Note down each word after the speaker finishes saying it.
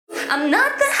I'm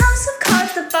not the house of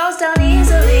cards that falls down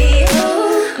easily.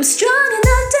 I'm strong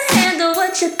enough to handle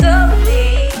what you throw at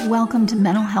me. Welcome to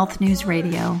Mental Health News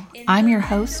Radio. I'm your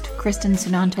host, Kristin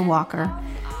Sunanta Walker.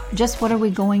 Just what are we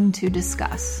going to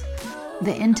discuss?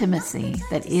 The intimacy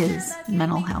that is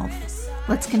mental health.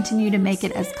 Let's continue to make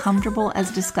it as comfortable as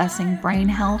discussing brain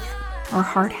health or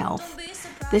heart health.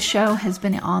 This show has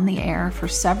been on the air for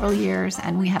several years,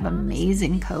 and we have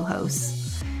amazing co-hosts.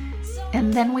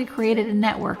 And then we created a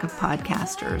network of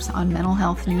podcasters on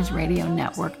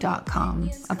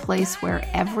mentalhealthnewsradionetwork.com, a place where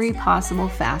every possible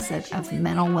facet of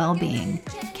mental well-being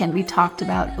can be talked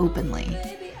about openly.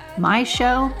 My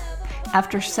show,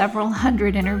 after several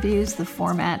hundred interviews, the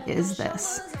format is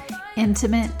this: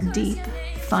 intimate, deep,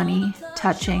 funny,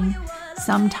 touching,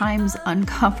 sometimes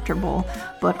uncomfortable,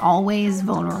 but always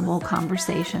vulnerable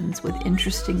conversations with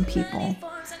interesting people.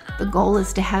 The goal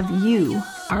is to have you,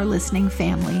 our listening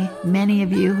family, many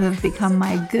of you who have become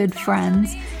my good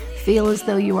friends, feel as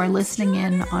though you are listening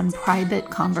in on private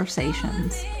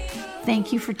conversations.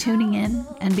 Thank you for tuning in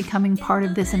and becoming part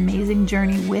of this amazing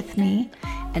journey with me,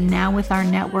 and now with our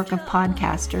network of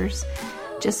podcasters.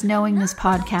 Just knowing this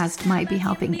podcast might be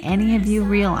helping any of you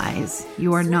realize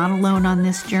you are not alone on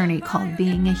this journey called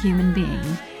being a human being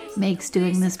makes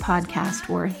doing this podcast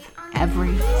worth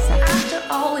every second. After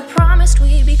all, we promised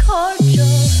we'd be cordial.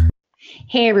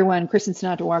 Hey everyone, Kristin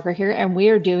Sunanta Walker here, and we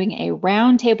are doing a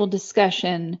roundtable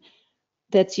discussion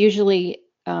that's usually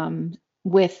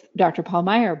with Dr. Paul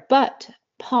Meier, but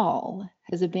Paul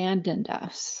has abandoned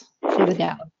us for the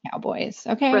Dallas Cowboys.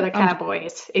 Okay, for the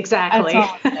Cowboys, exactly.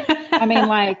 I mean,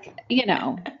 like,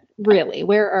 really,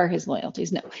 where are his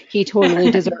loyalties? No, he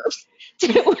totally deserves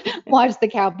to watch the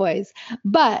Cowboys.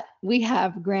 But we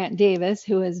have Grant Davis,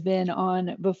 who has been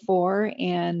on before,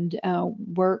 and I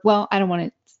don't want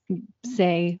to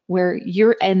say where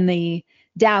you're in the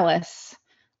Dallas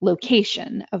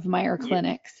location of Meier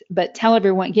Clinics, but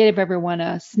give everyone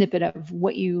a snippet of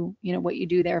what you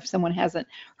do there if someone hasn't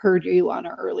heard you on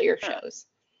our earlier shows.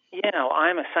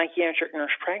 I'm a psychiatric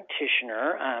nurse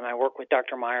practitioner. I work with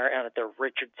Dr. Meier out at the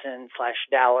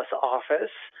Richardson/Dallas office,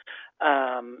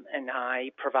 and I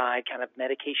provide kind of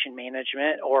medication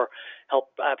management or help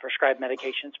prescribe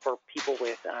medications for people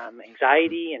with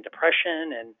anxiety and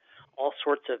depression and all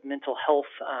sorts of mental health,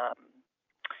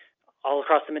 all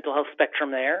across the mental health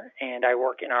spectrum there. And I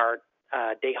work in our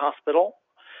day hospital,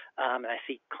 and I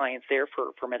see clients there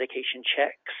for medication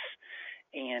checks.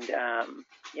 And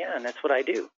and that's what I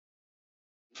do.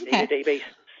 Day-to-day basis.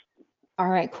 All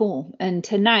right, cool. And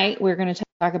tonight we're going to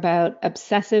talk about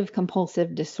obsessive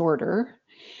compulsive disorder.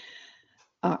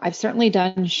 I've certainly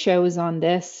done shows on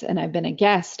this, and I've been a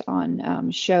guest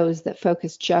on shows that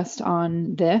focus just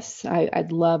on this.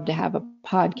 I'd love to have a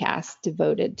podcast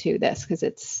devoted to this because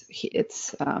it's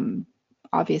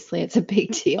obviously it's a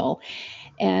big deal,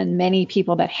 and many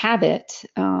people that have it,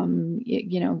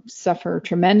 suffer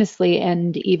tremendously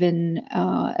and even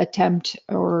attempt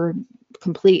or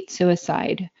complete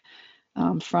suicide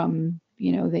from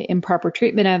the improper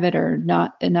treatment of it or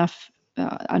not enough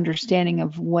understanding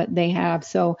of what they have.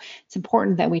 So it's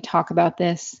important that we talk about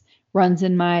this. Runs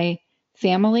in my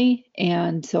family,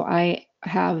 and so I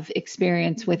have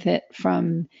experience with it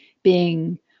from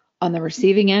being on the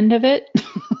receiving end of it,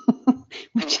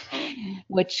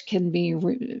 which can be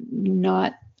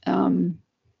not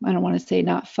I don't want to say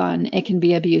not fun. It can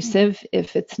be abusive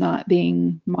if it's not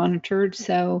being monitored.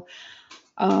 So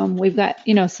we've got,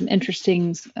 some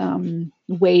interesting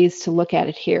ways to look at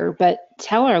it here. But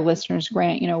tell our listeners,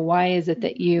 Grant, why is it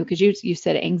that because you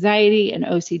said anxiety and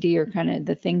OCD are kind of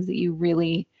the things that you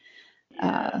really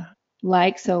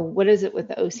like. So what is it with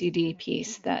the OCD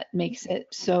piece that makes it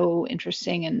so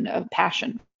interesting and a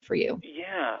passion for you?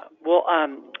 Yeah. Well,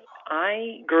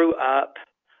 I grew up,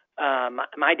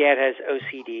 my dad has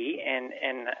OCD, and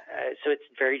so it's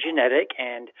very genetic,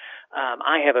 and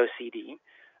I have OCD.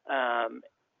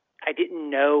 I didn't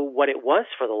know what it was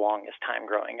for the longest time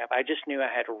growing up. I just knew I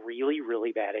had really,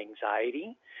 really bad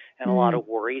anxiety and a lot of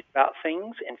worries about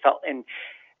things, and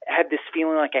had this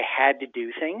feeling like I had to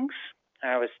do things.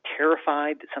 I was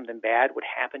terrified that something bad would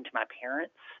happen to my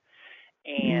parents,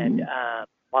 and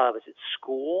while I was at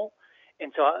school,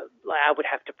 and so I would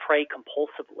have to pray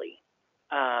compulsively.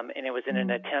 And it was in an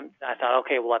attempt, I thought,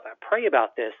 okay, well, if I pray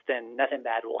about this, then nothing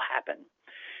bad will happen.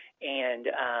 And,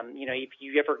 if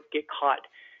you ever get caught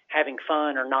having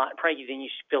fun or not praying, then you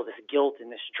feel this guilt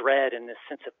and this dread and this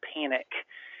sense of panic.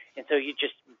 And so you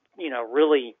just,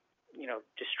 really,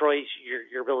 destroys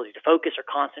your ability to focus or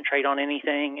concentrate on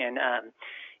anything. And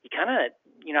you kind of,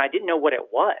 I didn't know what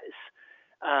it was.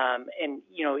 And,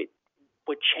 it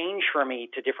would change for me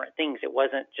to different things. It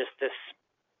wasn't just this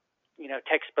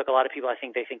textbook. A lot of people, I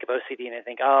think, they think of OCD and they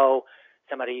think, oh,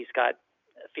 somebody's got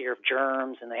a fear of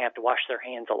germs and they have to wash their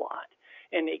hands a lot.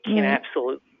 And it can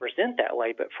absolutely present that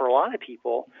way. But for a lot of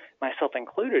people, myself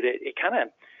included, it kind of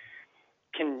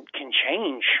can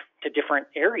change to different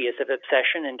areas of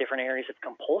obsession and different areas of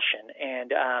compulsion,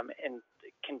 and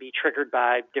can be triggered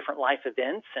by different life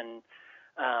events. And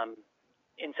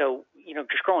so,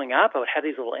 just growing up, I would have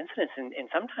these little incidents, and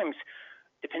sometimes,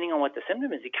 depending on what the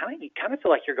symptom is, you kind of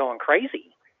feel like you're going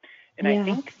crazy. And I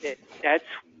think that's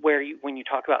where when you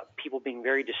talk about people being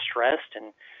very distressed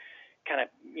and kind of,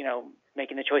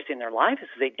 making the choice in their life, is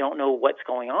they don't know what's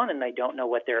going on, and they don't know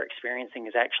what they're experiencing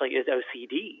is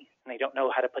OCD, and they don't know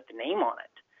how to put the name on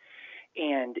it.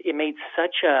 And it made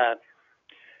such a,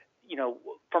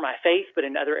 for my faith, but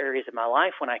in other areas of my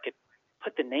life, when I could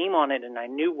put the name on it and I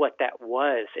knew what that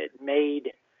was, it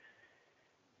made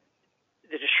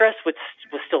the distress was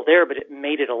still there, but it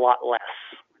made it a lot less.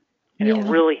 And it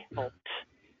really helped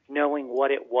knowing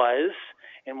what it was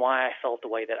and why I felt the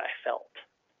way that I felt.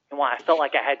 And why I felt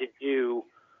like I had to do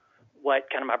what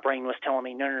kind of my brain was telling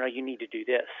me, no, you need to do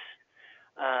this.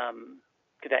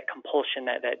 That compulsion,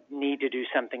 that need to do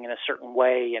something in a certain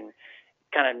way, and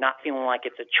kind of not feeling like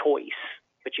it's a choice,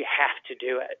 but you have to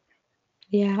do it.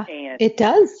 Yeah, and it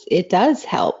does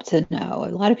help to know. A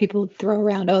lot of people throw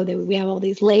around, we have all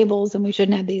these labels and we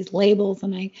shouldn't have these labels.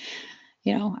 And I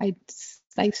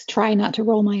try not to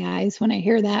roll my eyes when I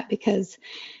hear that, because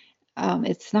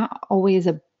it's not always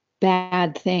a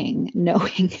bad thing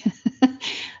knowing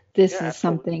this is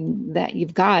something that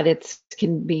you've got. It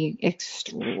can be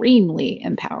extremely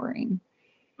empowering.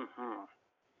 Mm-hmm.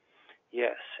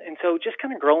 Yes. And so just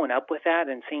kind of growing up with that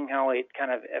and seeing how it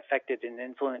kind of affected and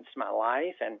influenced my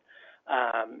life, and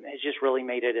has just really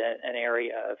made it an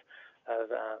area of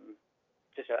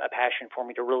just a passion for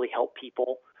me to really help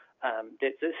people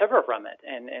that suffer from it,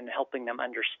 and helping them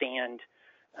understand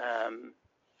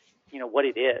what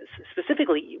it is,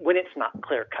 specifically when it's not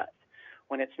clear cut,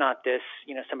 when it's not this,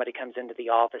 somebody comes into the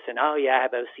office and, oh yeah, I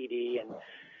have OCD, and,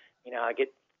 I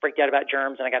get freaked out about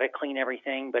germs and I got to clean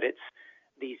everything, but it's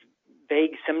these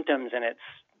vague symptoms, and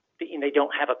they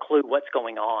don't have a clue what's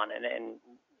going on, and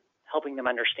helping them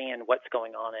understand what's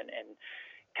going on, and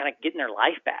kind of getting their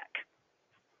life back.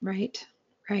 Right.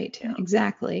 Yeah.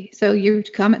 Exactly. So you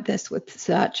come at this with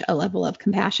such a level of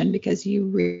compassion because you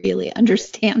really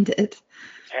understand it.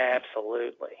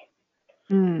 Absolutely.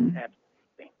 Absolutely.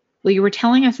 Well, you were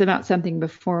telling us about something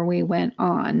before we went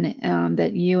on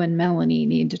that you and Melanie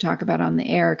need to talk about on the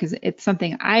air, because it's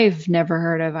something I've never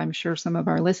heard of. I'm sure some of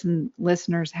our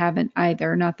listeners haven't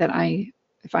either. Not that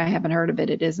if I haven't heard of it,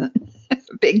 it isn't a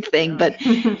big thing, but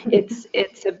it's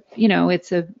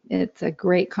a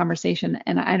great conversation,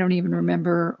 and I don't even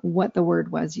remember what the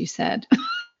word was you said.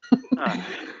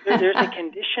 There's a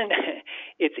condition.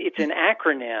 It's an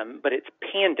acronym, but it's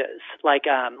PANDAS, like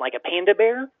a panda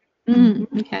bear.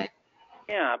 Okay.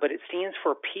 Yeah, but it stands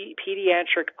for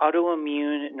Pediatric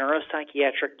Autoimmune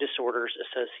Neuropsychiatric Disorders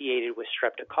Associated with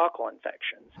Streptococcal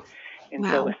Infections. And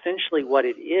so essentially what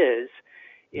it is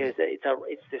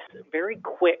it's this very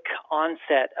quick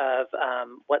onset of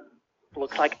what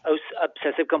looks like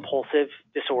obsessive compulsive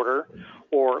disorder,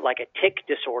 or like a tic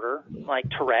disorder, like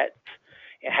Tourette's.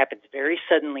 It happens very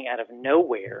suddenly out of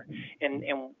nowhere, and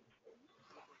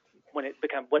when it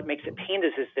becomes, what makes it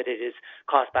PANDAS is that it is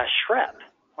caused by strep,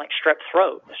 like strep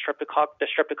throat, the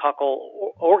streptococcal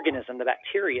organism, the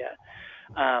bacteria,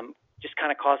 just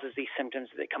kind of causes these symptoms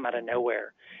that come out of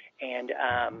nowhere, and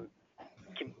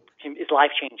is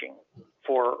life-changing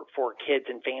for kids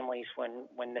and families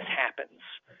when this happens,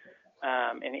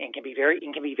 and can be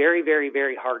very, very,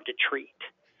 very hard to treat.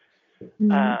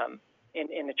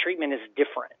 And the treatment is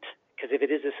different, because if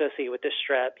it is associated with the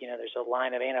strep, there's a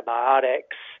line of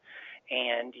antibiotics,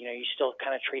 and you still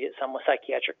kind of treat it some with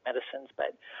psychiatric medicines,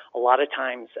 but a lot of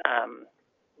times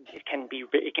it can be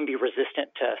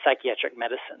resistant to psychiatric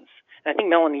medicines. And I think,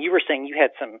 Melanie, you were saying you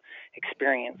had some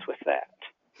experience with that.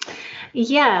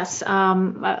 Yes.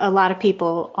 A lot of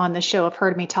people on the show have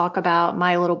heard me talk about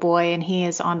my little boy, and he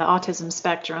is on the autism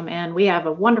spectrum. And we have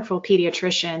a wonderful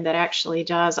pediatrician that actually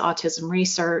does autism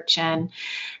research and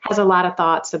has a lot of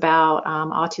thoughts about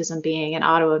autism being an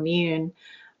autoimmune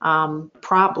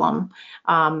problem.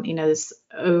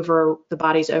 The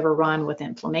body's overrun with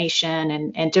inflammation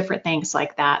and different things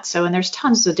like that. So, and there's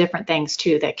tons of different things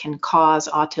too that can cause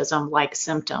autism-like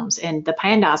symptoms. And the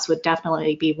PANDAS would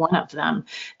definitely be one of them.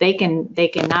 They can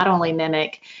not only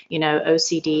mimic,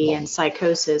 OCD and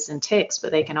psychosis and tics,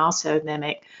 but they can also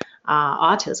mimic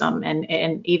autism,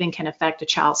 and even can affect a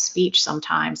child's speech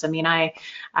sometimes. I mean, I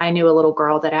knew a little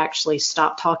girl that actually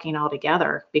stopped talking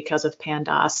altogether because of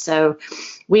PANDAS. So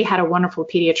we had a wonderful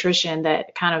pediatrician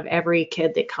that kind of every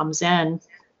kid that comes in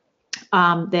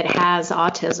that has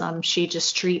autism, she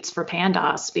just treats for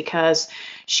PANDAS, because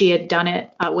she had done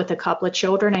it with a couple of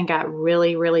children and got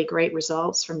really, really great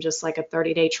results from just like a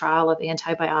 30-day trial of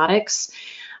antibiotics.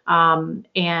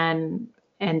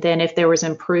 And then if there was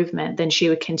improvement, then she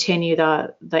would continue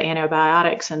the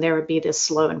antibiotics, and there would be this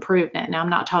slow improvement. Now, I'm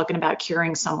not talking about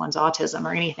curing someone's autism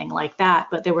or anything like that,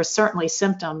 but there were certainly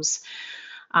symptoms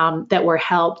that were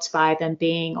helped by them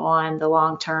being on the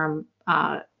long-term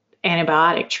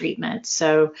antibiotic treatment.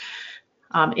 So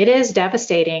it is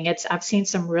devastating. I've seen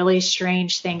some really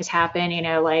strange things happen,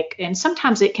 and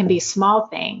sometimes it can be small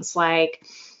things like,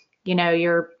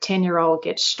 your 10-year-old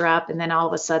gets strep and then all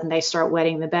of a sudden they start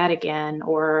wetting the bed again,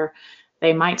 or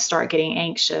they might start getting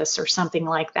anxious or something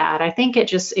like that. I think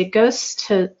it goes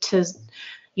to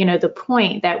the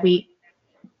point that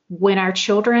when our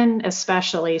children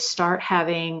especially start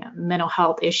having mental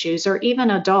health issues, or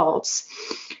even adults,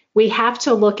 we have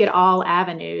to look at all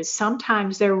avenues.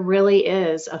 Sometimes there really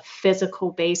is a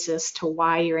physical basis to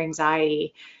why your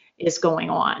anxiety is going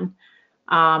on.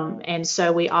 And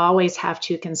so we always have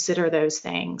to consider those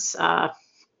things. I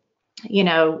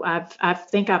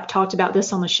think I've talked about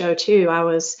this on the show too. I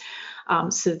was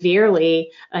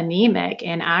severely anemic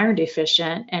and iron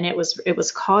deficient, and it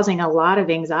was causing a lot of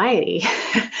anxiety.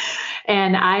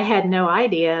 And I had no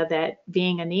idea that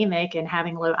being anemic and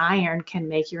having low iron can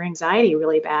make your anxiety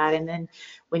really bad. And then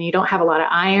when you don't have a lot of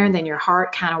iron, then your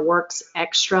heart kind of works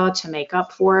extra to make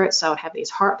up for it. So I would have these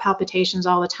heart palpitations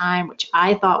all the time, which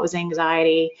I thought was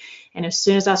anxiety. And as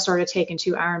soon as I started taking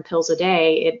 2 iron pills a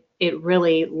day, it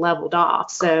really leveled off.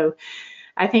 So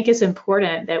I think it's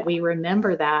important that we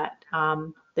remember that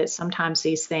sometimes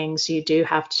these things you do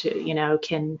have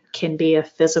to, can be a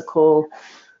physical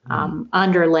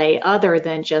underlay other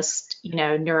than just,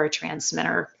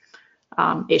 neurotransmitter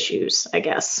issues, I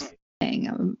guess.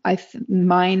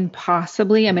 Mine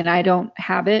possibly, I don't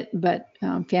have it, but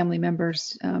family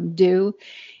members do.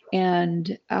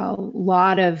 And a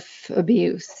lot of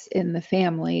abuse in the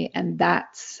family, and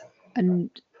that's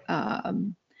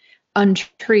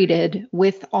untreated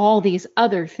with all these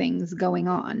other things going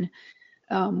on,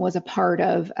 was a part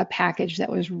of a package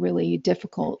that was really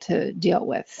difficult to deal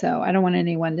with. So I don't want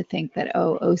anyone to think that,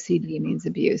 OCD means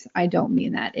abuse. I don't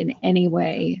mean that in any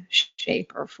way,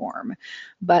 shape, or form.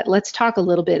 But let's talk a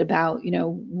little bit about,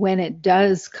 when it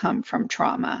does come from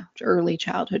trauma, early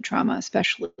childhood trauma,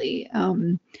 especially,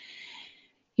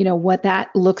 what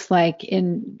that looks like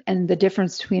and the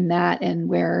difference between that and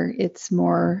where it's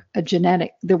more a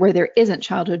genetic, where there isn't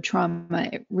childhood trauma,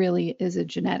 it really is a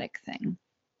genetic thing.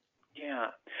 Yeah.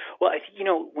 Well,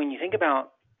 when you think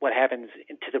about what happens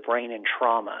to the brain in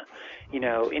trauma,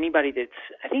 anybody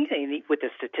I think with the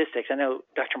statistics, I know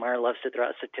Dr. Meier loves to throw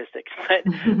out statistics, but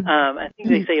I think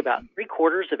they say about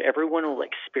 3/4 of everyone will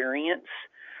experience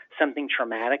something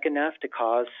traumatic enough to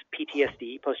cause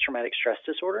PTSD, post-traumatic stress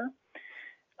disorder.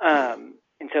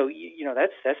 And so,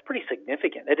 that's pretty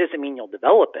significant. That doesn't mean you'll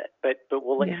develop it, but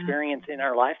we'll experience in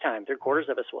our lifetime, 3/4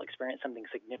 of us will experience something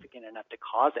significant enough to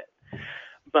cause it.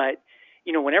 But,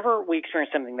 whenever we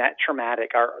experience something that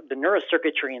traumatic, the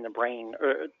neurocircuitry in the brain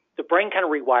kind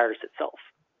of rewires itself,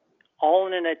 all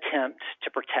in an attempt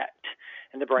to protect.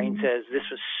 And the brain says, this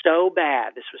was so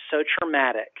bad, this was so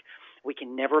traumatic, we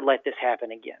can never let this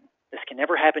happen again. This can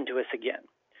never happen to us again.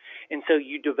 And so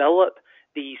you develop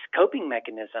these coping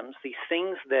mechanisms, these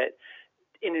things that,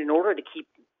 in order to keep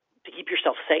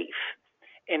yourself safe,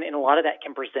 and a lot of that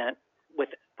can present with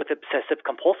obsessive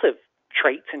compulsive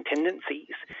traits and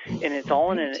tendencies, and it's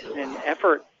all in an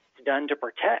effort done to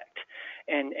protect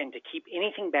and to keep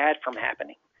anything bad from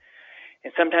happening.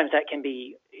 And sometimes that can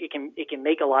be, it can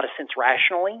make a lot of sense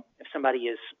rationally. If somebody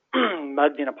is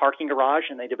mugged in a parking garage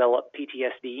and they develop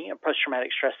PTSD, a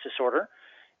post-traumatic stress disorder,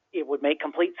 it would make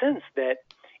complete sense that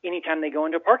anytime they go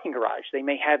into a parking garage, they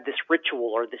may have this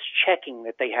ritual or this checking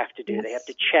that they have to do. Yes. They have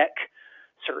to check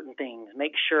certain things,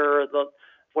 make sure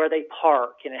where they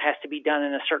park, and it has to be done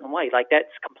in a certain way. Like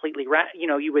that's completely,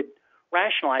 you would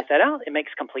rationalize that out. It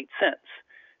makes complete sense.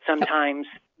 Sometimes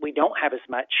we don't have as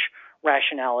much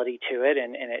rationality to it,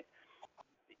 and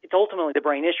it's ultimately the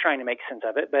brain is trying to make sense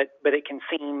of it, but it can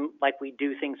seem like we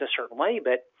do things a certain way,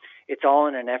 but it's all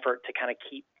in an effort to kind of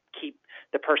keep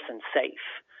the person safe.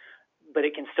 But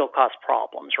it can still cause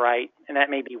problems, right? And that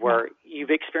may be where you've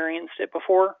experienced it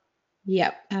before.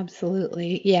 Yep,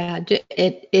 absolutely. Yeah,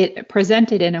 it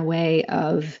presented in a way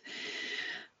of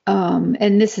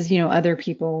And this is, other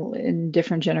people in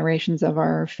different generations of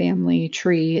our family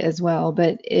tree as well,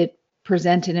 but it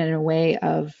presented in a way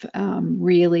of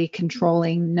really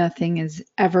controlling. Nothing is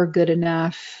ever good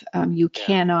enough. You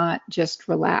cannot just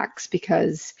relax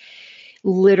because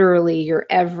literally your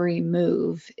every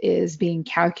move is being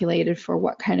calculated for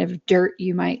what kind of dirt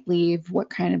you might leave, what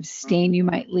kind of stain you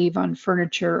might leave on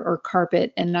furniture or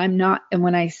carpet. And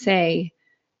when I say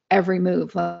every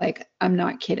move, like I'm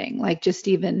not kidding, like just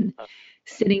even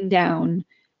sitting down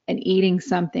and eating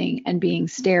something and being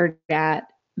stared at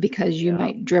because you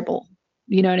might dribble,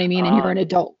 you know what I mean? And you're an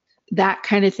adult, that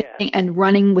kind of thing, and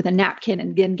running with a napkin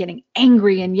and then getting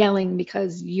angry and yelling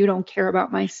because you don't care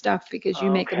about my stuff because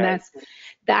you make a mess.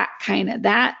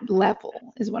 That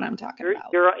level is what I'm talking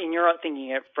about. You're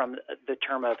thinking it from the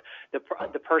term of the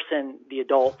person, the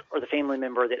adult or the family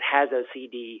member that has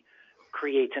OCD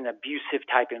creates an abusive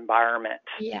type environment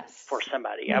for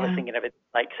somebody. Yeah. I was thinking of it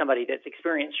like somebody that's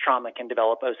experienced trauma can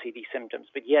develop OCD symptoms.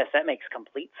 But yes, that makes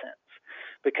complete sense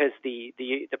because the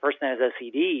person that has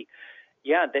OCD,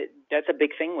 that's a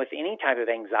big thing with any type of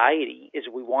anxiety is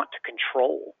we want to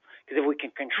control. Because if we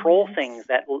can control things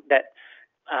that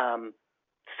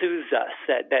soothes us,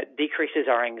 that decreases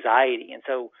our anxiety. And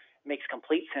so it makes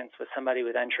complete sense with somebody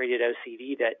with untreated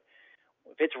OCD that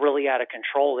if it's really out of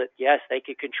control, that yes, they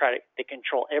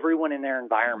control everyone in their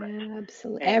environment. Yeah,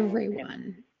 absolutely,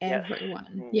 everyone.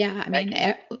 Yeah, I mean,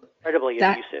 incredibly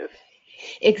abusive.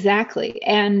 Exactly,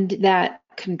 and that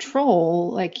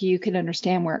control, like you can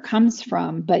understand where it comes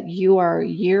from, but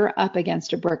you're up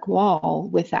against a brick wall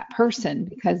with that person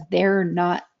because they're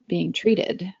not being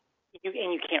treated. And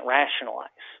you can't rationalize.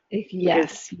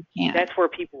 Yes, you can't. That's where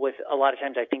people with a lot of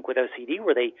times I think with OCD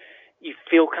where you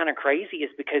feel kind of crazy is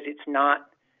because it's not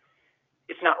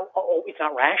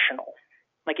rational.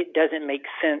 Like it doesn't make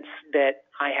sense that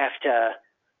I have to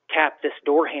tap this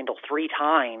door handle 3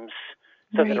 times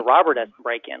so that a robber doesn't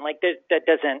break in. Like that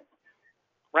doesn't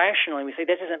rationally we say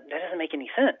that doesn't make any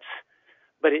sense.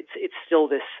 But it's still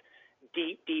this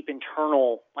deep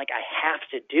internal like I have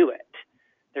to do it.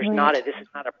 This is not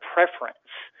a preference.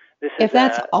 If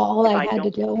that's all I had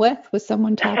to deal with was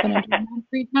someone tapping a door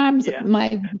 3 times,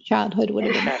 my childhood would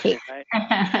have been cake. Right.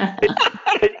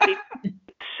 but it's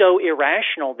so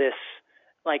irrational. This,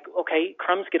 like, okay,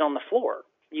 crumbs get on the floor,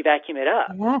 you vacuum it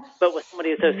up. Yes. But with somebody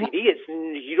with OCD, it's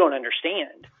you don't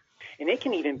understand, and it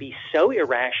can even be so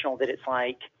irrational that it's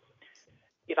like,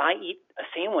 if I eat a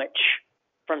sandwich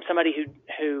from somebody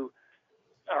who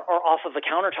or off of a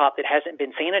countertop that hasn't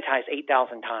been sanitized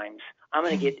 8,000 times, I'm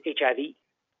going to get HIV.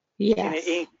 Yes. And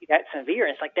it that severe.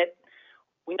 It's like that.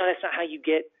 We know that's not how you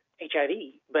get HIV,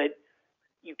 but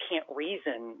you can't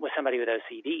reason with somebody with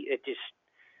OCD.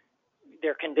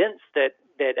 They're convinced that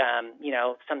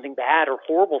something bad or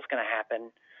horrible is going to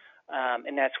happen,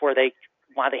 and that's why they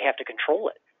have to control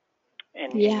it.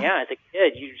 And as a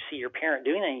kid, you see your parent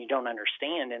doing that, and you don't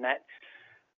understand, and that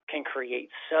can create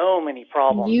so many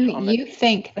problems. You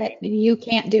think that you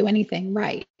can't do anything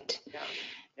right.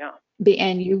 Yeah.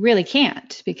 And you really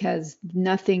can't because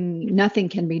nothing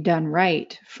can be done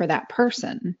right for that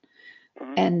person.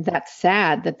 Mm-hmm. And that's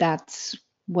sad that's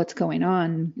what's going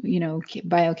on,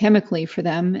 biochemically for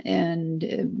them and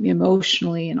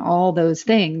emotionally and all those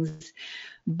things.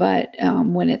 But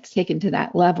when it's taken to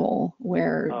that level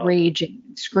where raging,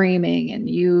 screaming, and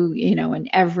and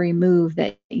every move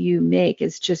that you make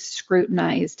is just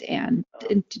scrutinized and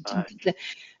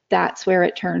that's where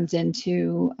it turns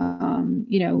into,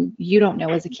 you don't know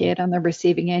as a kid on the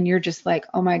receiving end. You're just like,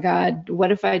 oh my God, what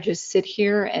if I just sit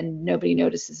here and nobody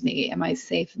notices me? Am I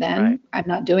safe then? Right. I'm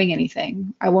not doing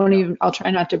anything. I'll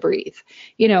try not to breathe.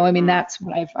 That's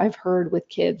what I've heard with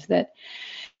kids that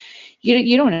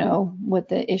you don't know what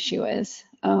the issue is.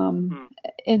 And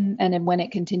then when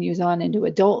it continues on into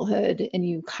adulthood and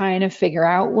you kind of figure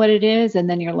out what it is, and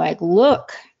then you're like,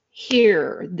 look,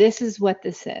 here, this is what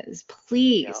this is.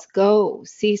 Please go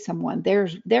see someone.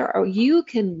 You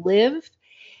can live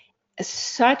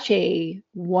such a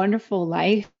wonderful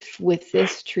life with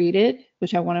this treated,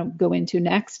 which I want to go into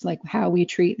next, like how we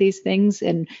treat these things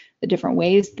and the different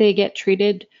ways they get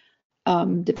treated,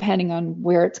 depending on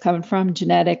where it's coming from,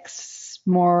 genetics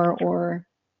more or,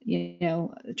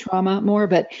 trauma more.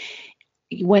 But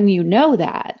when you know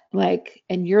that, like,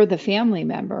 and you're the family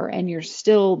member and you're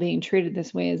still being treated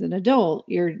this way as an adult,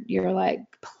 you're like,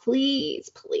 please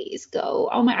go.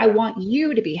 Oh my, I want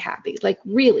you to be happy. Like,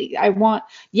 really, I want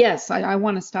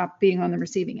to stop being on the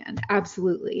receiving end.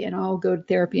 Absolutely. And I'll go to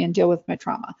therapy and deal with my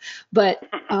trauma, but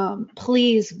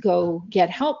please go get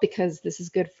help because this is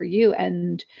good for you.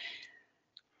 And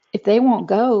if they won't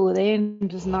go, they're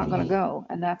just not going to go.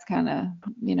 And that's kind of,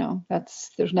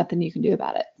 there's nothing you can do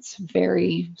about it. It's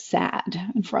very sad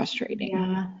and frustrating.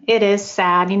 Yeah, it is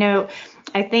sad.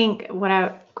 I think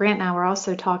Grant and I were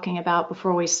also talking about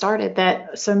before we started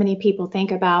that so many people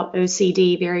think about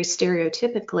OCD very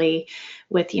stereotypically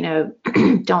with,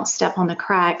 don't step on the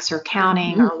cracks or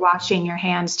counting or washing your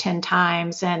hands 10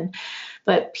 times.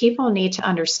 But people need to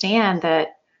understand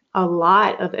that a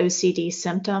lot of OCD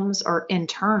symptoms are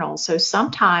internal. So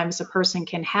sometimes a person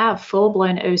can have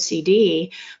full-blown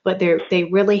OCD, but they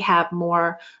really have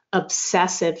more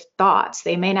obsessive thoughts.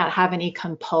 They may not have any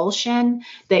compulsion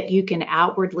that you can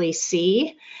outwardly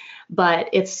see, but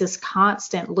it's this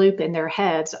constant loop in their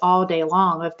heads all day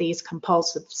long of these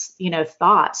compulsive,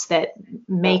 thoughts that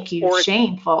make you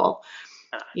shameful,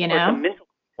 Or it's a mental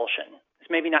compulsion. It's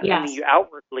maybe not something you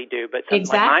outwardly do, but something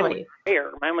exactly. like mine was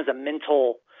there. Mine was a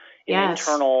mental,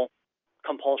 internal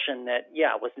compulsion that,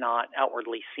 was not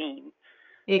outwardly seen.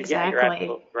 Exactly. You're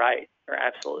absolutely right. You're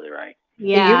absolutely right.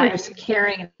 Yeah. You were just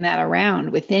carrying that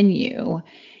around within you,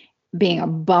 being a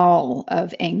ball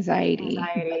of anxiety.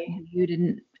 But you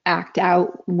didn't act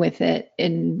out with it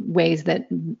in ways that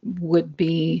would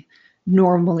be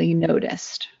normally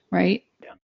noticed, right?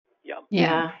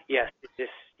 Yeah. Yes.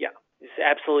 It's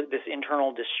absolute, this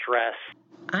internal distress.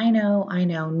 I know.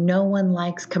 No one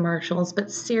likes commercials, but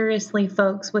seriously,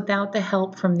 folks, without the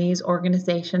help from these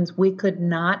organizations, we could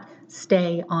not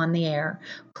stay on the air.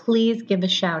 Please give a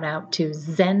shout out to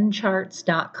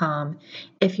zencharts.com.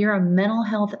 If you're a mental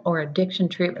health or addiction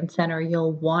treatment center,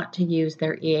 you'll want to use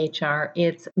their EHR.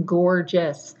 It's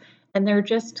gorgeous, and they're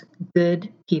just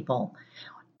good people.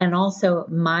 And also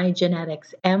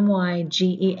MyGenetics,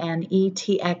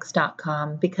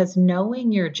 MyGenetx.com, because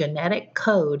knowing your genetic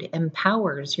code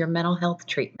empowers your mental health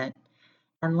treatment.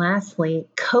 And lastly,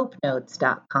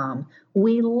 CopeNotes.com.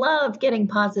 We love getting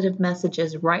positive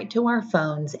messages right to our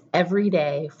phones every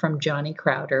day from Johnny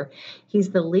Crowder.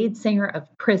 He's the lead singer of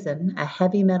Prison, a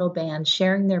heavy metal band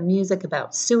sharing their music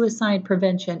about suicide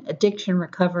prevention, addiction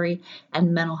recovery,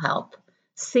 and mental health.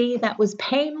 See, that was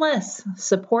painless.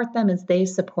 Support them as they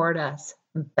support us.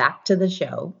 Back to the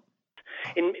show.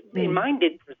 And mine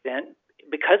did present,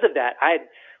 because of that, I had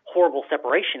horrible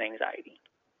separation anxiety.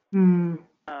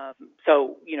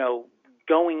 So,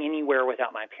 going anywhere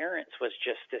without my parents was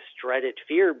just this dreaded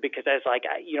fear, because I was like,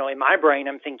 in my brain,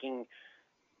 I'm thinking,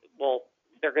 well,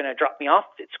 they're going to drop me off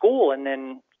at school and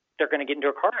then they're going to get into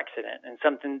a car accident and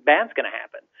something bad's going to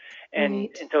happen. And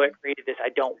so it created this, I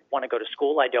don't want to go to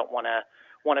school. I don't want to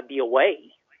be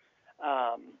away,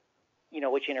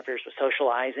 which interferes with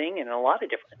socializing and a lot of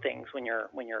different things when you're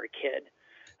a kid.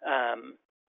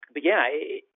 But yeah,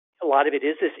 a lot of it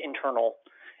is this internal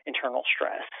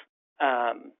stress.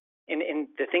 And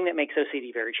the thing that makes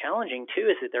OCD very challenging too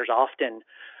is that there's often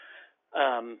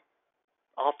a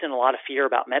lot of fear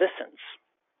about medicines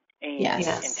and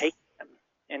taking them,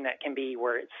 and that can be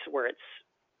where it's where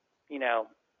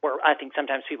I think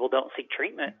sometimes people don't seek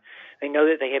treatment. They know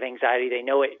that they have anxiety. They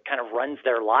know it kind of runs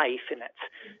their life, and that's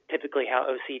typically how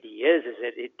OCD is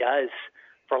that it does,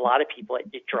 for a lot of people,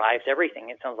 it drives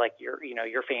everything. It sounds like your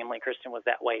family, Kristin, was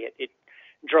that way. It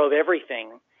drove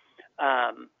everything,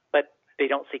 but they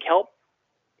don't seek help,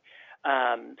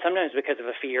 sometimes because of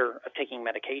a fear of taking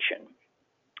medication.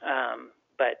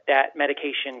 But that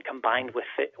medication combined with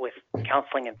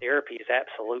counseling and therapy is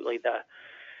absolutely the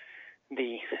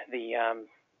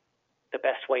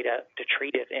best way to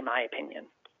treat it, in my opinion.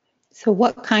 So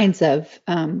what kinds of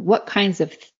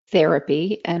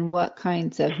therapy and what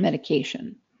kinds of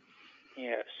medication?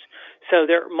 Yes. So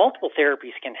there are multiple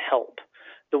therapies can help.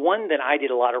 The one that I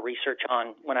did a lot of research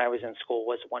on when I was in school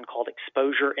was one called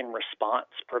exposure and response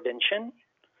prevention.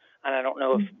 And I don't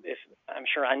know if I'm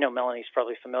sure, I know Melanie's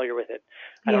probably familiar with it.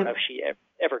 I don't know if she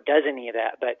ever does any of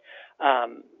that, but,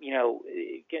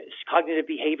 cognitive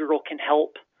behavioral can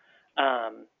help.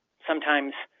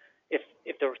 Sometimes if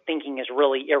the thinking is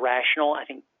really irrational, I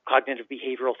think cognitive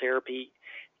behavioral therapy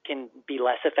can be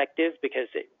less effective because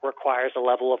it requires a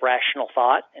level of rational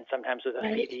thought. And sometimes with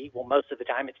OCD, well, most of the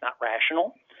time it's not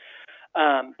rational.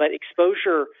 But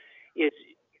exposure is,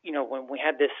 when we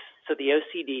had this, so the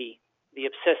OCD, the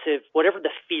obsessive, whatever the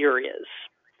fear is,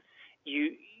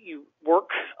 you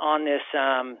work on this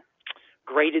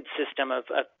graded system of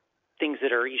things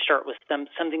that are, you start with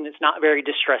something that's not very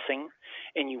distressing,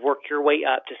 and you work your way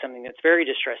up to something that's very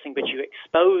distressing, but you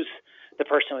expose the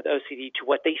person with OCD to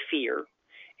what they fear,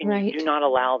 and you do not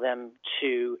allow them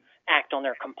to act on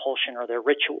their compulsion or their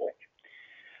ritual.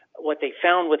 What they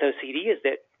found with OCD is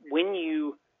that when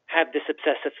you have this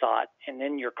obsessive thought and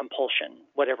then your compulsion,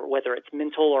 whether it's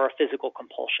mental or a physical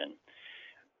compulsion,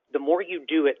 the more you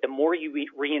do it, the more you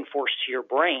reinforce to your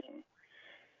brain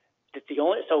that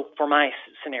so for my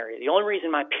scenario, the only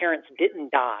reason my parents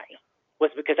didn't die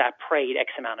was because I prayed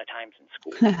X amount of times in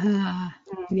school.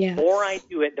 Yes. The more I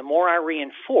do it, the more I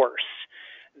reinforce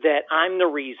that I'm the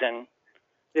reason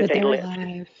that they they're live.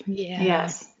 alive. Yeah.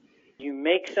 Yes. You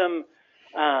make them,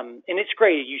 and it's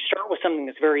great. You start with something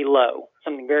that's very low,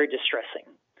 something very distressing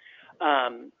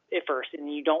at first,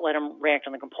 and you don't let them react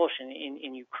on the compulsion,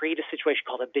 and you create a situation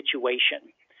called habituation,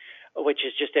 which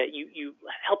is just that you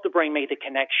help the brain make the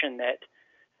connection that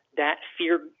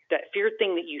fear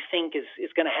thing that you think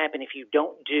is going to happen if you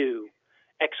don't do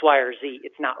X, Y, or Z,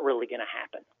 it's not really going to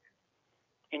happen.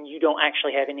 And you don't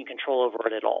actually have any control over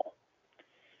it at all.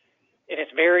 And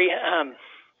it's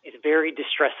very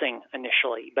distressing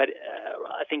initially, but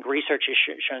I think research has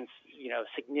shown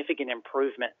significant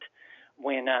improvement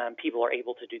when people are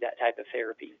able to do that type of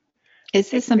therapy.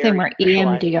 Is this It's something very where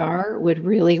specialized. EMDR would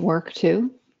really work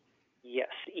too?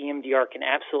 Yes, EMDR can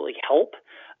absolutely help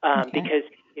Okay. because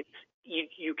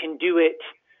you can do it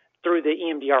through the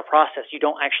EMDR process. You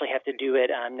don't actually have to do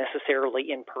it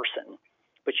necessarily in person,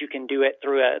 but you can do it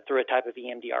through a type of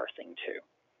EMDR thing too.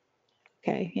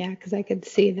 Okay, yeah, because I could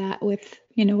see that with,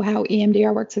 how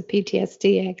EMDR works with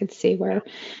PTSD. I could see where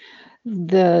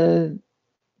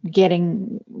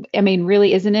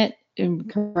really, isn't it, and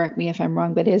correct me if I'm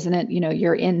wrong, but isn't it,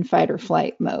 you're in fight or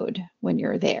flight mode when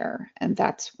you're there. And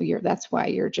that's why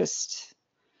you're just,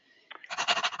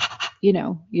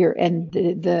 and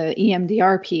the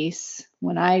EMDR piece,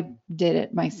 when I did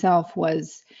it myself,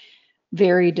 was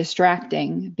very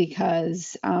distracting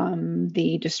because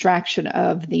the distraction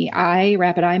of the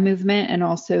rapid eye movement, and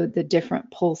also the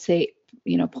different pulsing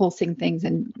things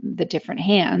in the different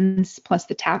hands, plus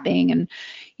the tapping and,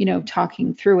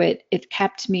 talking through it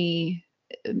kept me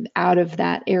out of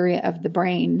that area of the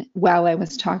brain while I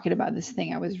was talking about this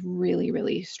thing I was really,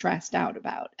 really stressed out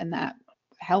about, and that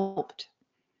helped.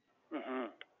 Mm-hmm.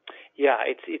 Yeah,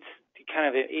 it's kind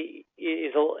of it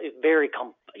is very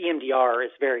EMDR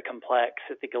is very complex.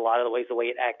 I think a lot of the ways the way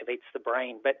it activates the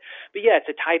brain, but yeah, it's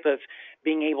a type of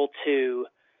being able to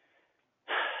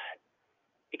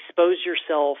expose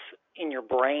yourself in your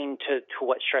brain to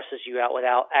what stresses you out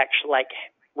without actually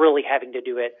really having to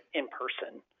do it in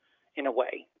person, in a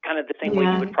way, kind of the same way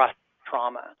you would process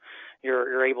trauma.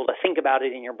 You're able to think about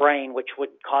it in your brain, which would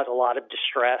cause a lot of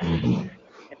distress, and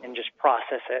then just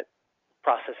process it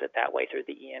that way through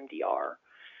the EMDR.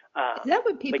 Is that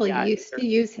what people used to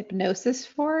use hypnosis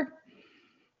for?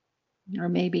 Or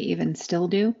maybe even still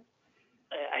do?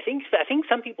 I think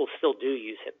some people still do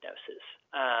use hypnosis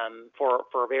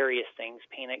for various things,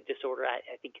 panic disorder.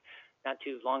 I think not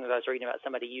too long ago I was reading about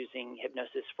somebody using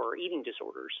hypnosis for eating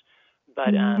disorders.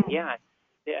 But I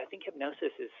think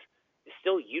hypnosis is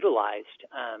still utilized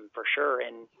for sure.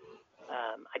 And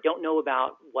I don't know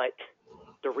about what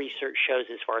the research shows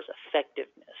as far as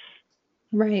effectiveness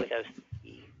with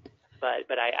OCD,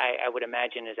 but I would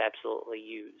imagine is absolutely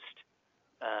used.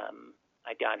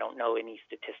 I don't know any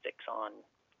statistics on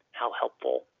how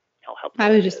helpful. I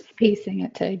was just piecing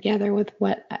it together with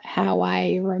how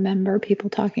I remember people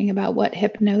talking about what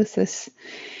hypnosis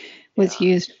was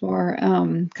used for,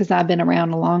 because I've been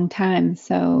around a long time.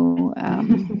 So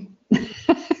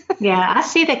Yeah, I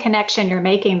see the connection you're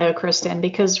making though, Kristin,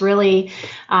 because really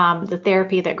the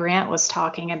therapy that Grant was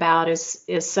talking about is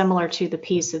similar to the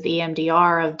piece of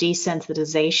EMDR of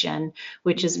desensitization,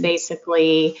 which is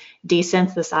basically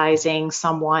desensitizing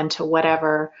someone to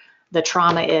whatever the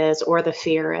trauma is or the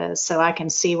fear is. So I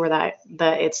can see where that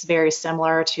it's very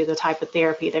similar to the type of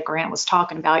therapy that Grant was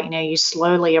talking about. You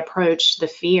slowly approach the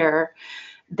fear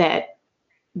that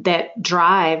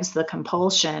drives the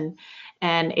compulsion.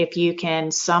 And if you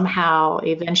can somehow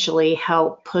eventually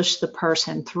help push the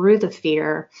person through the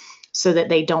fear so that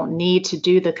they don't need to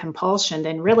do the compulsion,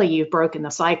 then really you've broken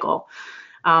the cycle.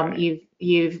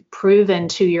 You've proven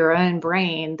to your own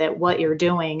brain that what you're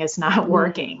doing is not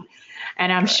working.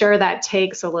 And I'm sure that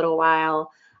takes a little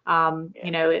while.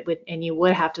 You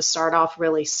would have to start off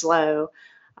really slow,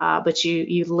 but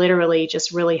you literally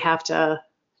just really have to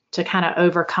kind of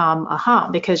overcome a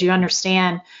hump, because you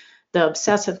understand the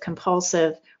obsessive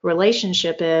compulsive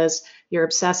relationship is you're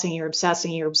obsessing,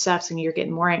 you're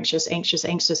getting more anxious,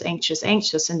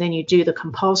 and then you do the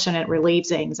compulsion, it relieves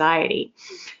the anxiety.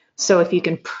 So if you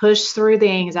can push through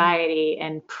the anxiety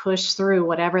and push through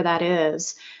whatever that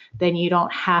is, then you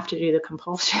don't have to do the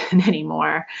compulsion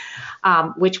anymore,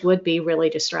 which would be really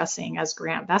distressing. As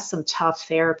Grant, that's some tough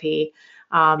therapy.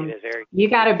 You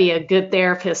got to be a good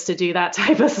therapist to do that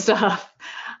type of stuff.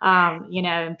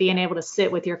 And being able to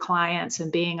sit with your clients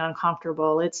and being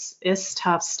uncomfortable, it's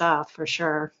tough stuff for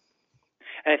sure.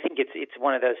 And I think it's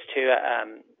one of those too.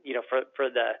 For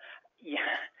the,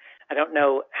 I don't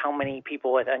know how many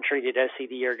people with untreated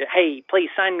OCD are, hey, please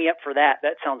sign me up for that.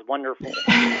 That sounds wonderful.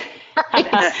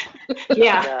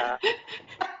 Yeah.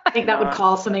 I think that would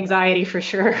cause some anxiety for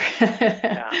sure.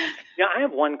 Yeah. I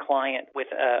have one client with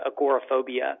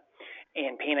agoraphobia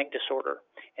and panic disorder,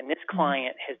 and this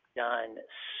client has done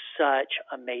such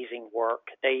amazing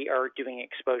work. They are doing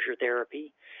exposure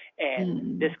therapy,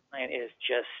 and this client is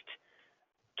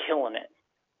just killing it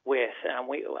with.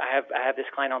 I have this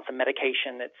client on some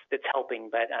medication that's helping,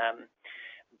 but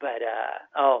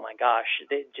oh my gosh,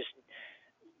 they just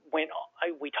went.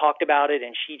 We talked about it,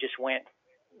 and she just went.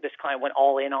 This client went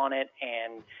all in on it,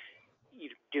 and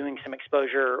doing some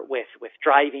exposure with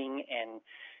driving, and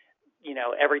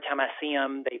every time I see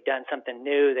them, they've done something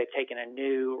new. They've taken a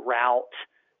new route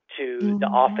to the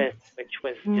office, which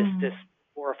was just this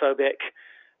agoraphobic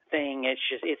thing.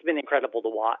 It's been incredible to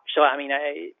watch. So I mean,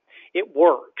 it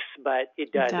works, but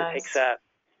it does. It takes you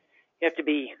have to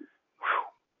be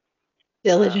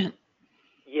diligent.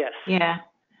 Yes. Yeah,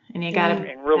 and you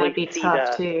gotta really be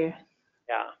tough too.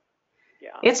 Yeah.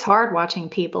 It's hard watching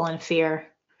people in fear.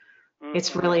 Mm-hmm.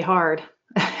 It's really hard.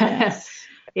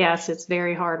 Yes, it's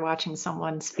very hard watching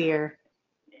someone's fear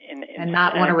and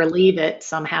not want to relieve it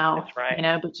somehow. That's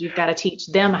right. But you've got to teach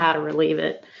them how to relieve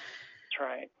it. That's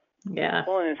right. Yeah.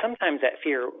 Well, and sometimes that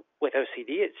fear with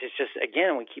OCD, it's just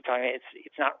again, we keep talking,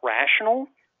 it's not rational.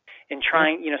 And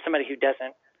trying, somebody who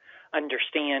doesn't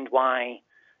understand why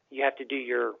you have to do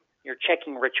your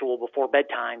checking ritual before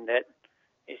bedtime, that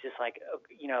is just like,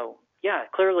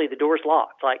 clearly the door's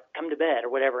locked, like come to bed or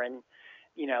whatever. And,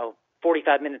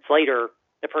 45 minutes later,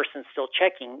 the person's still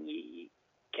checking. It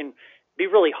can be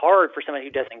really hard for somebody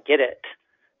who doesn't get it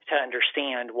to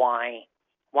understand why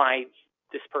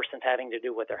this person's having to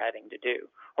do what they're having to do,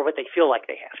 or what they feel like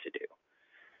they have to do.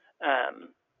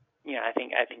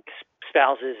 I think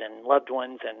spouses and loved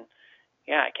ones, and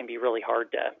it can be really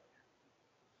hard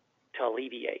to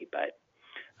alleviate. But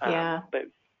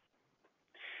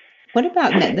what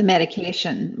about the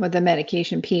medication, with the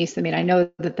medication piece? I mean, I know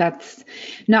that that's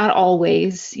not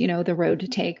always, the road to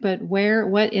take, but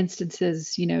what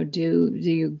instances, do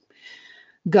you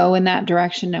go in that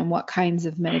direction, and what kinds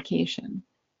of medication?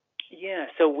 Yeah,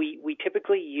 so we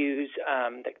typically use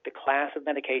the class of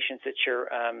medications that's your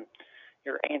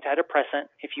antidepressant,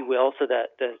 if you will. So the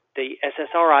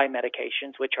SSRI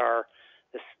medications, which are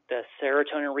the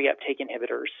serotonin reuptake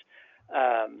inhibitors,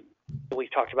 that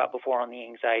we've talked about before on the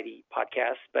anxiety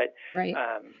podcast, but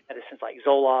medicines like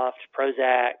Zoloft,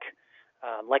 Prozac,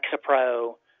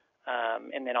 Lexapro,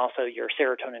 and then also your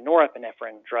serotonin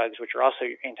norepinephrine drugs, which are also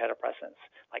your antidepressants,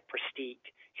 like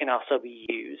Prestique, can also be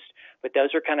used. But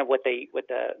those are kind of what they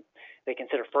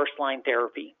consider first line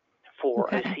therapy for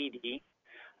OCD.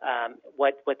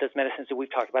 What those medicines that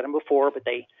we've talked about them before, but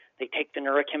they take the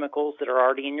neurochemicals that are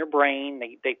already in your brain,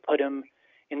 they put them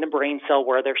in the brain cell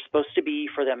where they're supposed to be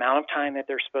for the amount of time that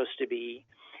they're supposed to be,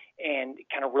 and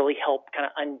kind of really help kind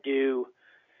of undo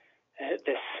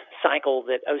this cycle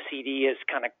that OCD is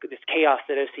this chaos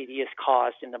that OCD has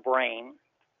caused in the brain.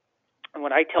 And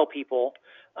what I tell people,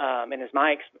 and is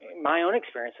my own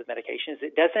experience with medication, is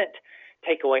it doesn't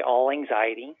take away all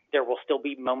anxiety. There will still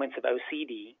be moments of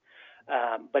OCD,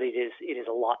 but it is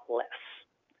a lot less.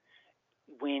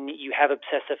 When you have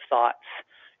obsessive thoughts,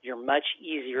 you're much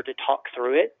easier to talk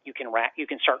through it. You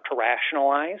can start to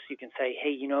rationalize. You can say,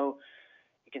 hey, you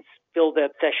can feel the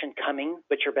obsession coming,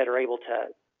 but you're better able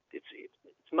to.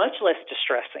 It's much less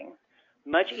distressing,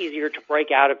 much easier to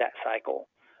break out of that cycle,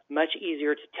 much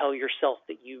easier to tell yourself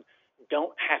that you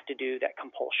don't have to do that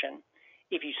compulsion.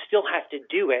 If you still have to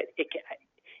do it, it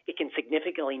can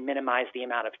significantly minimize the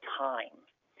amount of time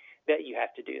that you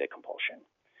have to do the compulsion.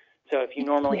 So if you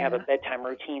normally have a bedtime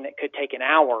routine that could take an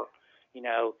hour,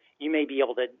 you may be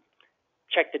able to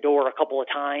check the door a couple of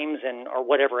times or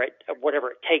whatever it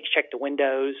takes, check the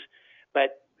windows,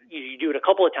 but you do it a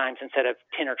couple of times instead of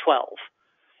 10 or 12,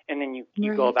 and then you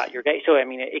go about your day. So, I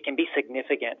mean, it can be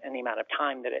significant in the amount of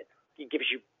time that it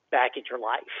gives you back in your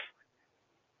life.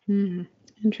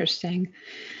 Interesting.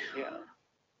 Yeah.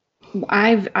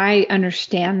 I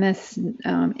understand this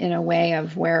in a way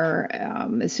of where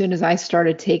as soon as I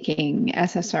started taking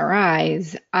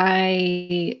SSRIs,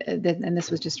 and this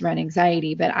was just around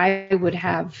anxiety, but I would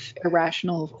have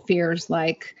irrational fears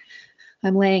like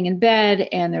I'm laying in bed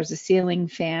and there's a ceiling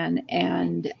fan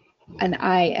and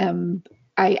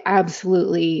I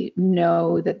absolutely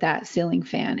know that ceiling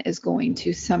fan is going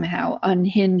to somehow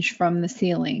unhinge from the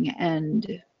ceiling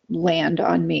and land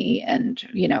on me and,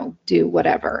 do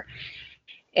whatever.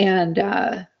 And,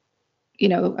 as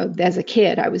a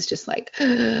kid, I was just like,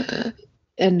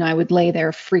 and I would lay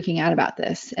there freaking out about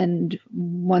this. And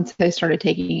once I started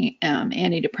taking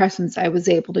antidepressants, I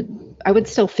would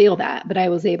still feel that, but I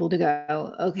was able to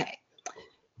go, okay,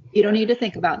 you don't need to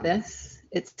think about this.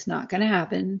 It's not going to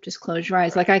happen. Just close your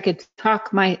eyes. Like I could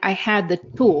I had the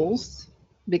tools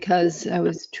because I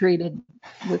was treated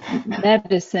with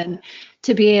medicine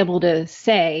to be able to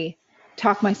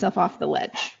talk myself off the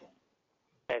ledge.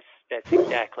 That's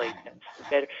exactly.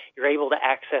 That you're able to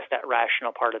access that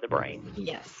rational part of the brain.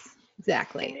 Yes,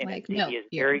 exactly. And like, no, is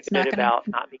very good about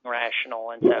not being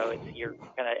rational, and so you're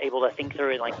kind of able to think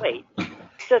through it. Like, wait, this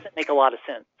doesn't make a lot of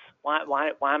sense.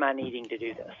 Why am I needing to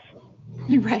do this?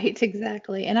 Right,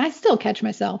 exactly. And I still catch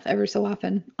myself ever so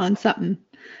often on something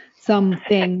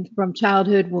from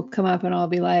childhood will come up, and I'll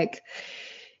be like,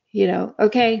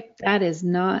 okay, that is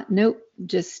not, nope.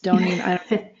 Just don't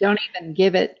even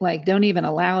give it, like, don't even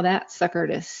allow that sucker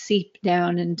to seep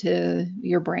down into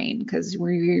your brain, because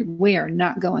we are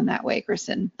not going that way,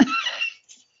 Kristin.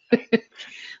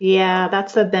 Yeah,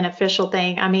 that's a beneficial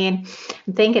thing. I mean,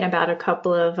 I'm thinking about a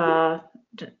couple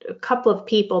of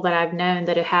people that I've known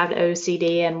that have had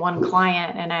OCD, and one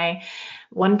client, and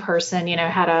one person,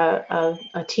 had a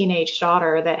teenage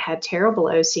daughter that had terrible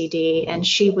OCD, and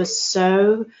she was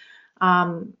so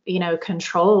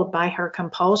controlled by her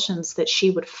compulsions that she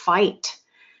would fight.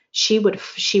 She would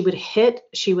hit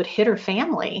her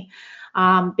family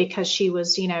because she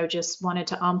was, just wanted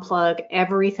to unplug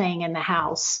everything in the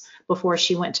house before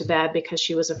she went to bed because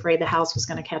she was afraid the house was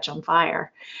going to catch on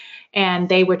fire. And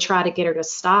they would try to get her to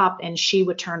stop, and she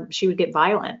would get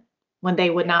violent when they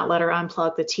would not let her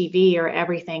unplug the TV or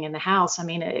everything in the house. I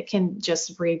mean, it can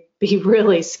just be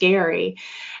really scary.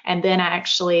 And then I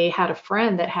actually had a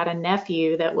friend that had a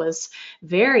nephew that was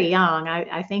very young.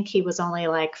 I think he was only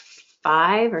like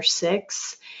 5 or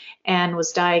 6 and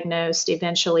was diagnosed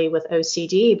eventually with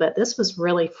OCD, but this was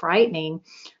really frightening.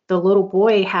 The little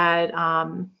boy had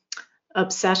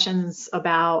obsessions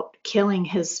about killing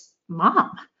his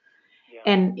mom. Yeah.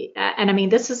 And I mean,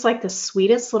 this is like the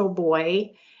sweetest little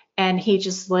boy. And he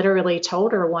just literally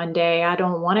told her one day, I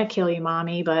don't want to kill you,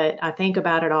 mommy, but I think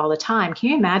about it all the time. Can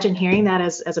you imagine hearing that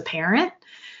as a parent?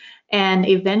 And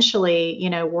eventually,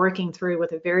 working through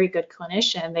with a very good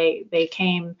clinician, they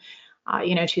came,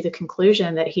 to the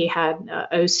conclusion that he had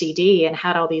OCD and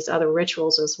had all these other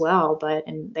rituals as well.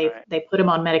 They put him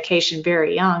on medication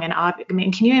very young. And I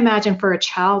mean, can you imagine for a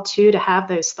child too to have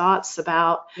those thoughts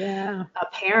about a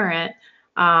parent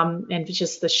and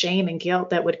just the shame and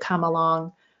guilt that would come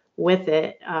along with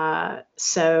it.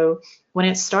 So when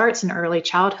it starts in early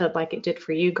childhood, like it did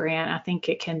for you, Grant, I think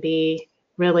it can be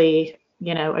really,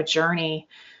 a journey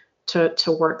to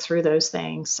work through those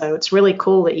things. So it's really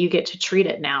cool that you get to treat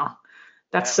it now.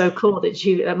 That's so cool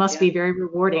that must be very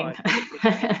rewarding.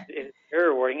 It's very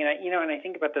rewarding. And I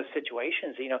think about those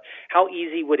situations, how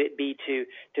easy would it be to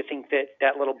think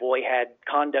that little boy had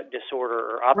conduct disorder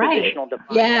or oppositional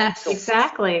defiance? Yes,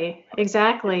 exactly.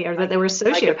 Or that they were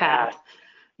sociopath.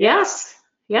 Yes.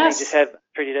 They just have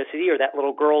treated OCD, or that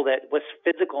little girl that was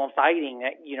physical and fighting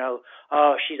that,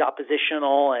 she's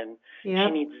oppositional and she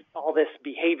needs all this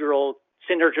behavioral,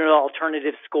 send her to an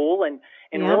alternative school. And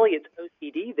really it's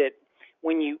OCD that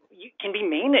when you can be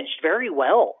managed very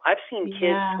well. I've seen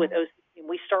kids with OCD, and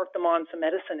we start them on some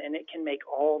medicine, and it can make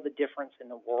all the difference in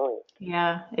the world.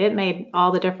 Yeah, it made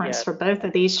all the difference for both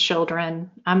of these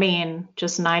children. I mean,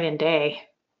 just night and day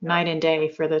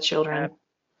for the children.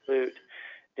 Absolute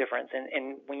difference.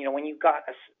 And when you've got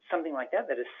something like that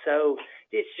is so,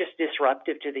 it's just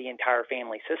disruptive to the entire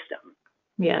family system.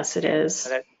 Yes, it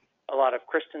is. A lot of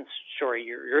Kristin's story,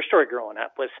 your story growing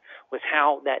up was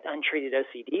how that untreated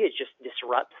OCD just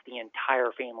disrupts the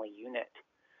entire family unit.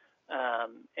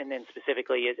 And then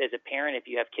specifically as a parent, if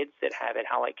you have kids that have it,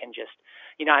 how it can just,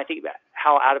 I think about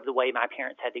how out of the way my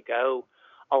parents had to go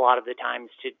a lot of the times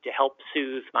to help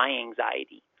soothe my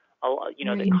anxiety.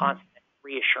 The constant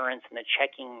reassurance and the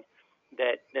checking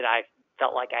that I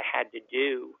felt like I had to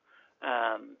do.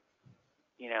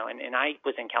 And I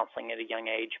was in counseling at a young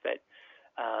age, but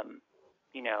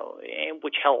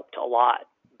which helped a lot.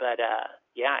 But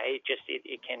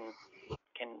it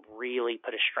can really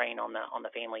put a strain on the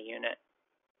family unit.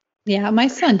 Yeah, my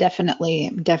son definitely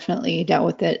dealt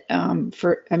with it.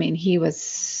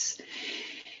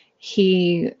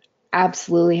 He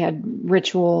absolutely had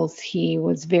rituals. He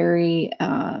was very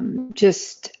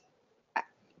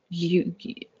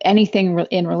anything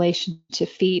in relation to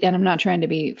feet. And I'm not trying to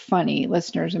be funny,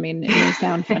 listeners. I mean, it may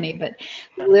sound funny, but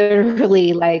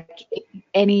literally, like,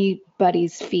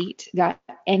 anybody's feet got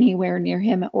anywhere near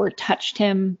him or touched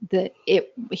him,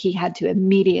 he had to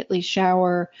immediately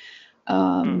shower.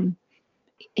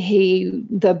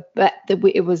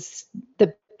 it was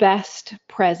the best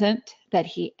present that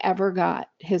he ever got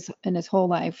in his whole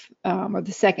life, or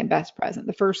the second best present.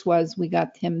 The first was we got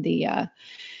a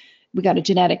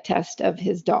genetic test of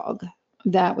his dog.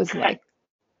 That was like,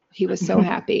 he was so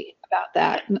happy about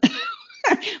that.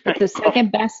 But the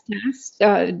second best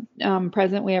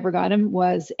present we ever got him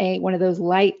was one of those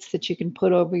lights that you can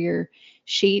put over your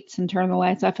sheets and turn the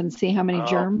lights off and see how many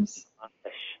germs.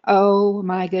 Oh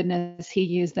my goodness, he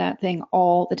used that thing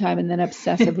all the time and then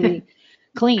obsessively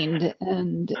cleaned,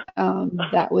 and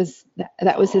that was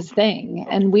his thing.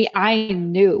 And I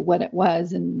knew what it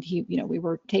was, and we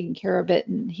were taking care of it,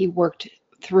 and he worked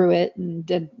through it and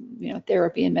did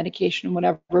therapy and medication and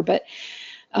whatever. But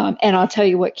and I'll tell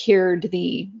you what cured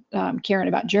the caring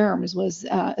about germs was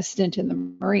a stint in the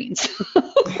Marines.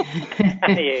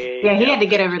 Yeah, he had to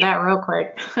get over that real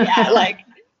quick. Yeah, like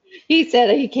he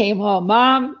said, he came home,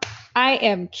 Mom, I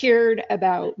am cured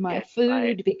about my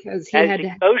food, because he had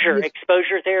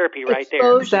exposure therapy right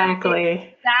there.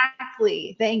 Exactly.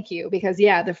 Thank you. Because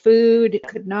the food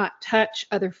could not touch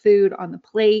other food on the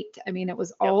plate. I mean, it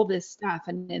was all this stuff.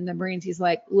 And in the Marines, he's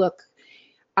like, look,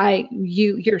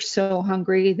 you're so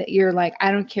hungry that you're like,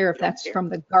 I don't care if that's from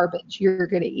the garbage, you're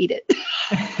going to eat it.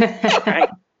 Right.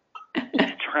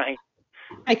 That's right.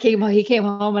 He came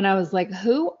home and I was like,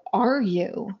 who are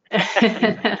you?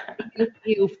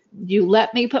 You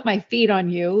let me put my feet on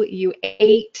you. You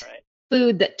ate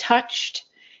food that touched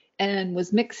and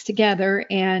was mixed together,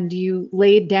 and you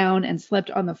laid down and slept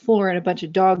on the floor in a bunch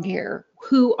of dog hair.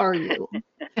 Who are you?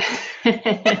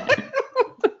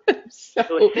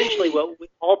 So essentially,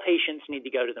 all patients need to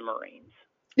go to the Marines.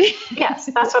 Yes,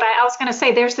 that's what I was going to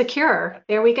say. There's the cure.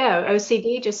 There we go.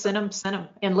 OCD, just send them,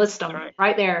 enlist them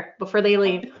right there before they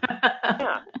leave.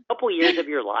 Yeah, a couple years of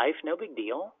your life, no big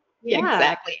deal. Yeah,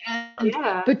 exactly.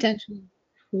 And potential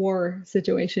war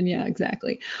situation. Yeah,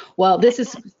 exactly. Well, this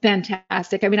is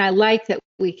fantastic. I mean, I like that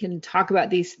we can talk about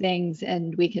these things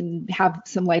and we can have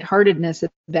some lightheartedness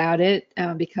about it,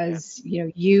 because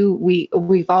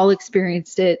we've all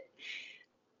experienced it,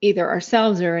 either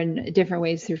ourselves or in different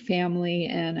ways through family,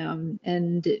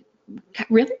 and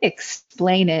really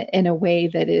explain it in a way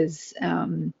that is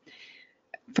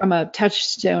from a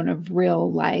touchstone of real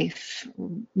life,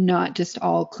 not just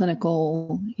all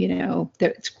clinical.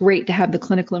 It's great to have the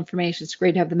clinical information. It's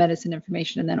great to have the medicine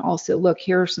information. And then also, look,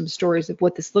 here are some stories of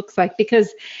what this looks like.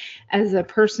 Because as a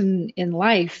person in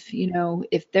life,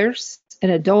 if there's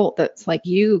an adult that's like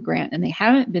you, Grant, and they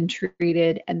haven't been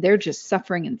treated and they're just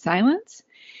suffering in silence,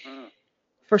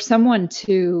 for someone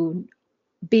to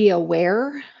be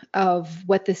aware of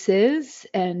what this is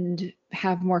and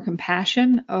have more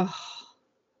compassion,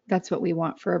 that's what we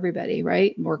want for everybody,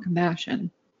 right? More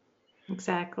compassion.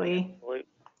 Exactly.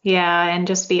 Yeah, and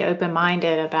just be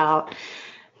open-minded about,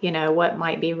 what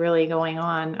might be really going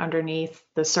on underneath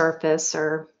the surface,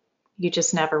 or you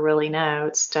just never really know.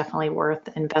 It's definitely worth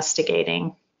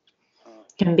investigating.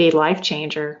 Can be life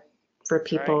changer for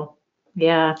people. Right.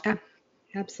 Yeah.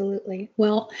 Absolutely.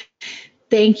 Well,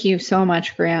 thank you so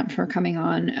much, Grant, for coming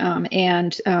on,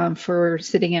 and for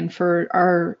sitting in for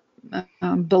our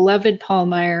beloved Paul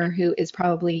Meier, who is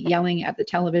probably yelling at the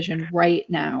television right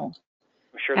now.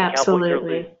 I'm sure the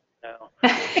Absolutely.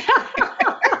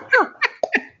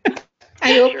 I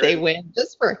hope they win,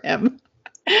 just for him.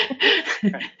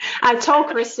 I told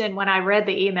Kristin when I read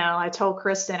the email, I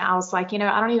was like, I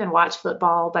don't even watch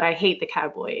football, but I hate the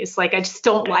Cowboys. Like, I just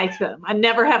don't like them. I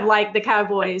never have liked the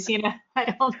Cowboys.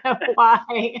 I don't know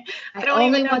why. I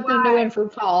only want them to win for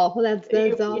Paul. That's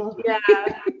all. Yeah,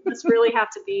 just really have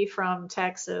to be from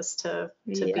Texas to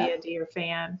be a Deer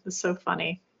fan. It's so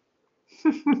funny.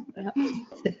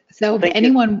 So thank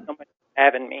anyone you so much for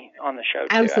having me on the show too.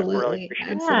 Absolutely. I really appreciate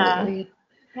it. Absolutely.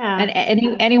 Yeah. And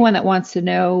anyone that wants to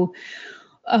know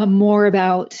more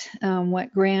about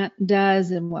what Grant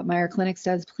does and what Meier Clinics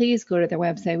does, please go to their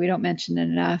website. We don't mention it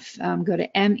enough. Go to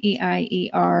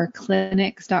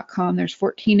meierclinics.com. There's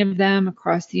 14 of them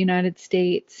across the United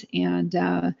States. And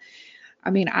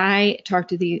I talk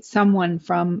to someone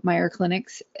from Meier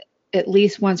Clinics at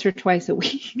least once or twice a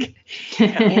week.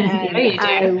 And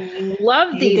I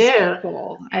love these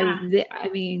people. Yeah. I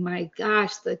mean, my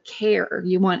gosh, the care.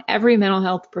 You want every mental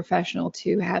health professional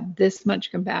to have this much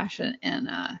compassion and,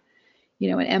 and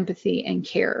empathy and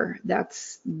care.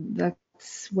 That's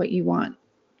what you want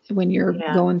when you're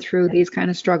going through these kind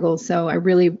of struggles. So I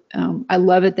really, I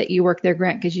love it that you work there,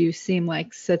 Grant, because you seem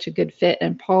like such a good fit.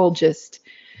 And Paul just,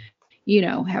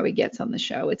 how he gets on the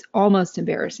show. It's almost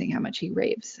embarrassing how much he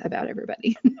raves about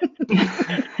everybody. He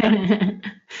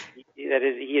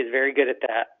is very good at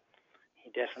that.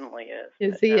 He definitely is.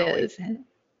 Yes, he is.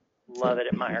 love it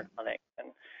at Meier Clinic,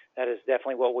 and that is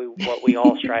definitely what we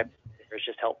all strive to do, is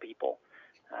just help people.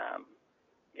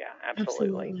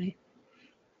 Absolutely.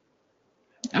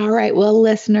 All right. Well,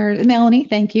 listeners, Melanie,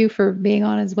 thank you for being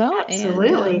on as well.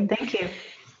 Absolutely. And, thank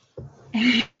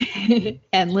you.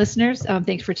 and listeners,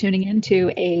 thanks for tuning in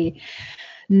to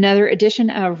another edition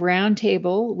of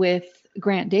Roundtable with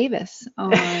Grant Davis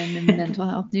on Mental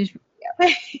Health News.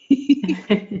 I'm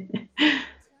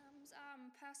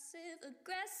passive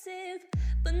aggressive,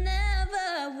 but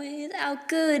never without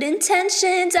good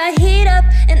intentions. I heat up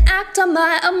and act on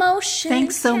my emotions.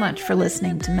 Thanks so much for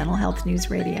listening to Mental Health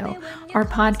News Radio. Our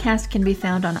podcast can be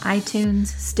found on iTunes,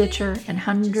 Stitcher, and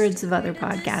hundreds of other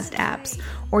podcast apps,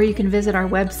 or you can visit our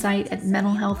website at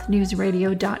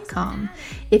mentalhealthnewsradio.com.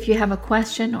 If you have a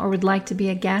question or would like to be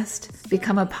a guest,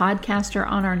 become a podcaster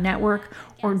on our network,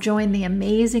 or join the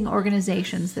amazing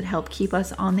organizations that help keep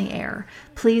us on the air,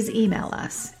 please email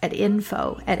us at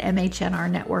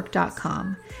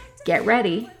info@mhnrnetwork.com. Get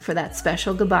ready for that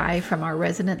special goodbye from our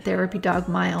resident therapy dog,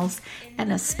 Miles,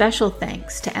 and a special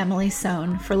thanks to Emily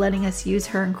Sohn for letting us use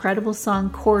her incredible song,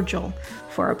 Cordial,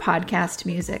 for our podcast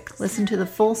music. Listen to the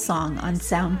full song on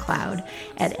SoundCloud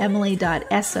at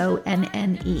emily.sonne.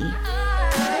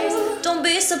 Don't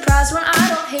be surprised when I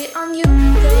don't hate on you,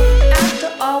 though. After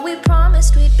all, we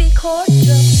promised we'd be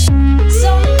cordial.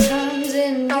 Sometimes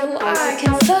in you I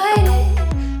can fight it.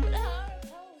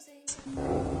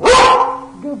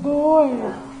 Good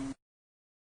boy.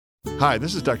 Hi,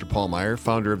 this is Dr. Paul Meier,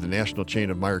 founder of the national chain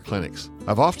of Meier Clinics.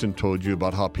 I've often told you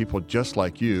about how people just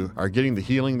like you are getting the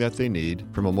healing that they need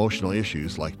from emotional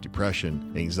issues like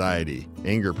depression, anxiety,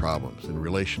 anger problems, and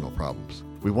relational problems.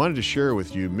 We wanted to share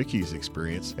with you Mickey's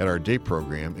experience at our day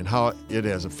program and how it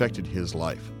has affected his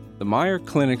life. The Meier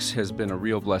Clinics has been a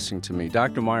real blessing to me.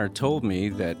 Dr. Meier told me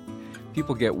that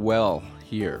people get well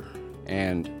here,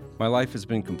 and my life has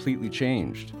been completely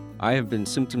changed. I have been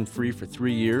symptom-free for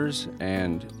 3 years,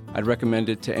 and I'd recommend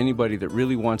it to anybody that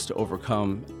really wants to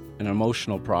overcome an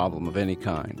emotional problem of any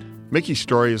kind. Mickey's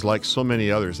story is like so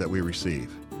many others that we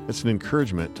receive. It's an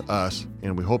encouragement to us,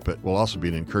 and we hope it will also be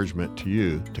an encouragement to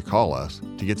you to call us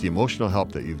to get the emotional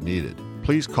help that you've needed.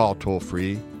 Please call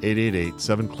toll-free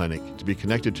 888-7-CLINIC to be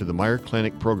connected to the Meier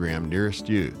Clinic program nearest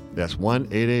you. That's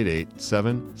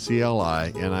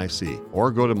 1-888-7-CLINIC.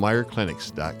 Or go to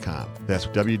meierclinics.com. That's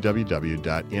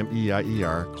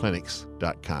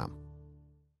www.meierclinics.com.